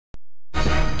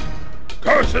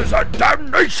Curses and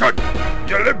damnation!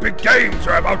 The Olympic Games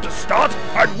are about to start,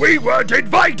 and we weren't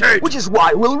invited! Which is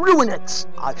why we'll ruin it!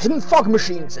 I've hidden fog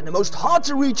machines in the most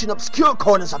hard-to-reach and obscure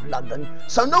corners of London,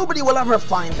 so nobody will ever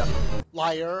find them.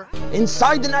 Liar.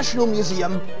 Inside the National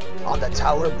Museum, on the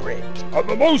Tower Bridge. And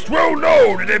the most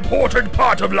well-known and important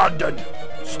part of London,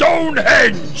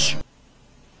 Stonehenge!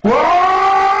 Oi,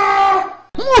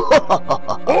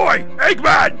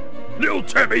 Eggman! Little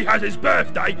Timmy has his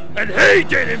birthday, and he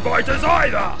didn't invite us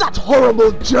either! That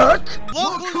horrible jerk!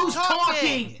 Look who's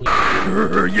talking!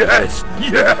 Yes!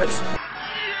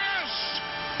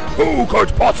 Who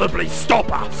could possibly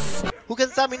stop us? Who can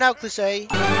stop me now, Cliché?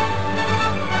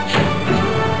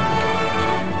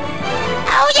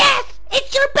 Oh yes!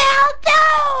 It's your pal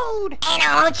Toad! And a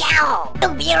hotel!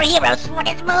 You'll be your heroes for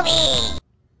this movie!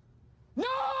 No!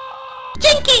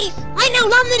 Jinkies! I know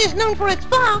London is known for its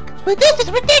fog, but this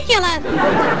is ridiculous!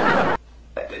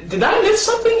 Did I miss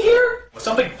something here? Was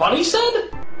something funny said?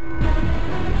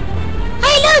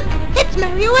 Hey look! It's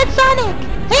Mario and Sonic!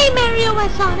 Hey Mario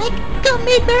and Sonic! Come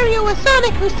meet Mario and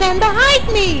Sonic who stand behind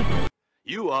me!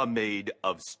 You are made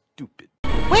of stupid.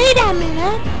 Wait a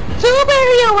minute! Two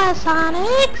Mario and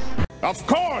Sonics? Of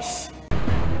course!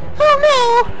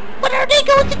 Oh no! What are they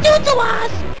going to do to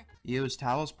us? Use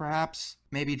towels, perhaps?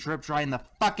 Maybe drip dry in the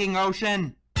fucking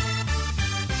ocean?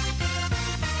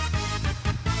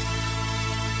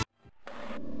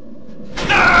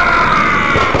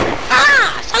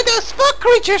 Ah! So those fog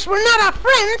creatures were not our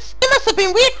friends! They must have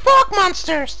been weird fog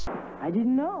monsters! I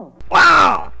didn't know.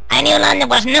 Wow! I knew London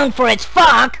was known for its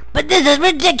fog, but this is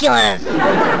ridiculous!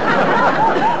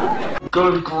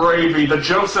 Good gravy, the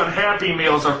jokes on Happy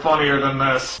Meals are funnier than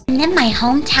this. And then my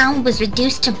hometown was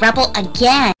reduced to rubble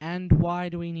again. And why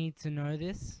do we need to know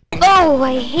this? Oh,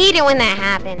 I hate it when that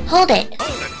happens. Hold it.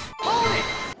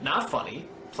 Not funny,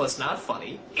 plus not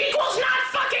funny, equals not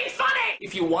fucking funny!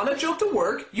 If you want a joke to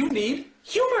work, you need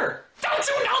humor. Don't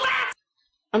you know that?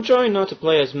 I'm trying not to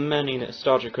play as many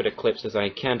Nostalgia Critic clips as I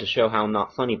can to show how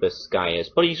not funny this guy is,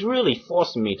 but he's really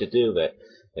forcing me to do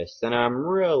this, and I'm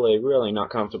really not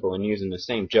comfortable in using the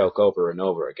same joke over and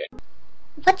over again.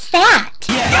 What's that?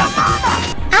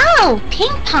 Oh,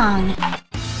 ping pong.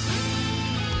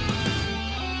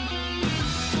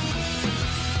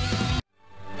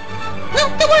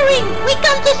 Not to worry! We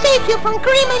come to save you from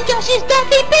Cream and Josh's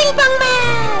deadly ping pong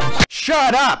match!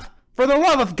 Shut up! For the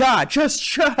love of God, just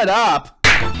shut up!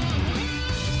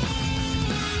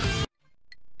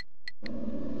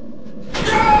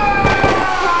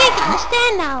 I think I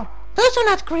understand now. Those are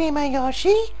not Cream and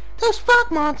Yoshi. Those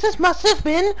fog monsters must have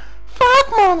been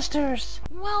fog monsters.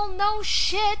 Well, no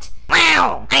shit.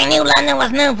 Wow! I knew London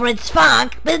was known for its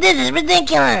fog, but this is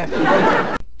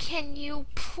ridiculous! Can you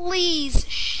please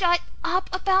shut up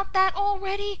about that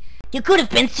already? You could have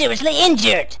been seriously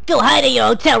injured! Go hide in your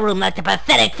hotel room like the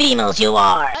pathetic females you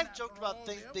are! I've joked about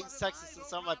things being sexist in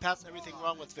some of my past Everything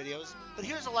Wrong With videos, but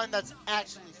here's a line that's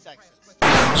actually sexist.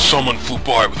 Someone flew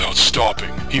by without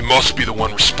stopping. He must be the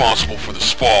one responsible for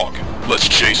this fog. Let's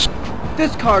chase him.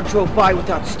 This car drove by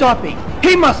without stopping.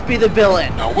 He must be the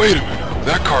villain. Now wait a minute.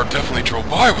 That car definitely drove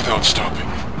by without stopping.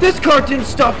 This car didn't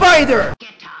stop either.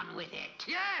 Get on with it!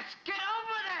 Yes! Get on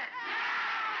with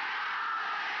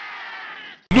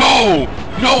it! No!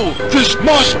 No! This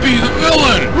must be the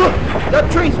villain! Look!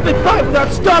 That train sped by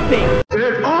without stopping.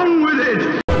 Get on with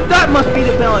it! That must be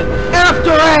the villain.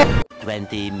 After it!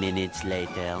 20 minutes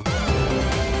later.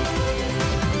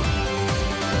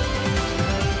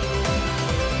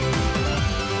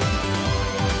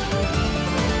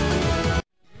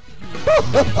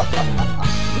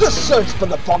 The search for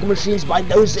the fog machines by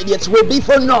those idiots will be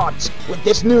for naught. With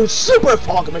this new super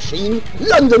fog machine,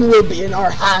 London will be in our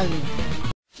hand.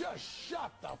 Just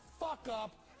shut the fuck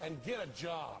up and get a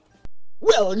job.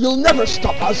 Well, you'll never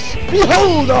stop us.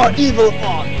 Behold our evil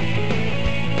fog.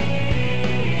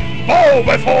 Bow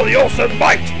before the awesome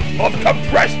might of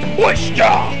compressed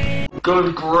moisture!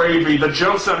 Good gravy, the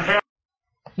jokes on Happy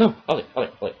No, Ollie.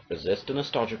 Resist the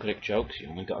Nostalgia Critic jokes. You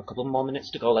only got a couple more minutes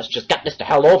to go. Let's just get this the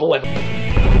hell over with.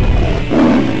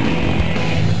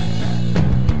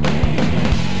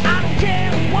 I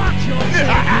can't watch your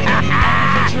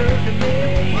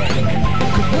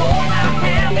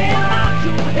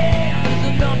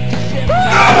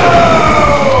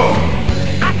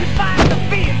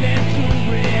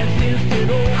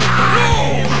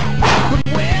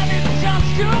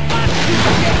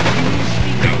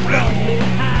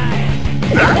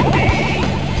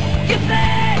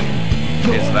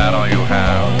Is that all you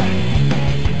have?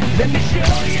 Let me show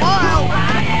you who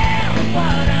I am,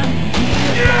 what I'm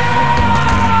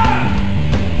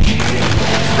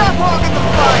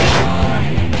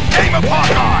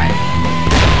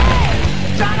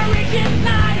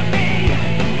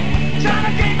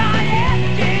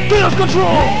control!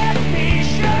 Let me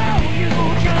show you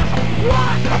just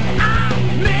what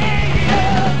I'm made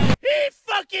of. He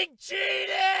fucking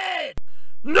cheated!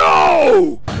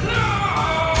 No!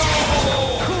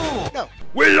 No.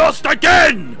 We lost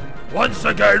again! Once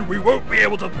again, we won't be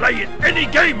able to play in any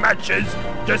game matches,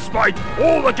 despite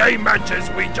all the game matches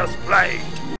we just played.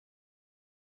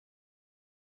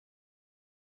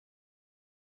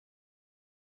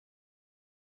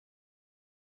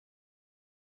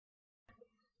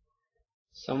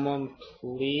 Someone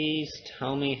please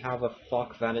tell me how the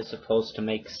fuck that is supposed to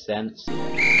make sense.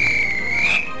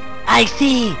 I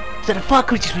see! So the fog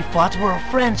creatures we fought were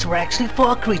our friends who were actually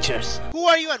fog creatures. Who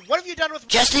are you and what have you done with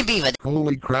Justin Bieber?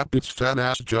 Holy crap, it's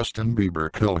fat-ass Justin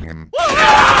Bieber, kill him.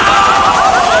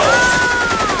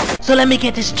 So let me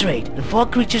get this straight. The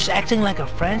fog creatures acting like our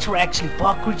friends were actually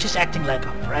fog creatures acting like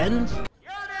our friends?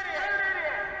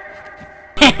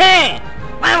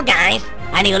 Well, guys,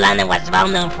 I knew London was well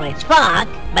known for its fog,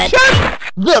 but... Shut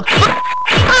the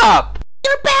f*** up!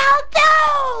 Your pal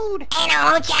Toad! And a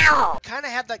hotel! Kinda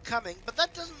had that coming, but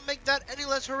that doesn't make that any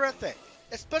less horrific.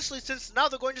 Especially since now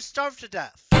they're going to starve to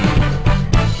death.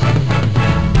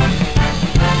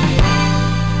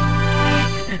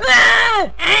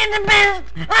 Ah, I'm the best!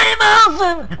 I'm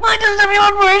awesome! Why does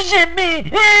everyone worship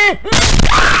me?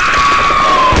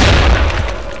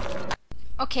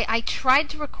 Okay, I tried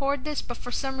to record this, but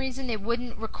for some reason it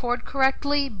wouldn't record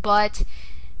correctly, but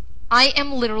I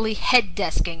am literally head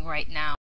desking right now.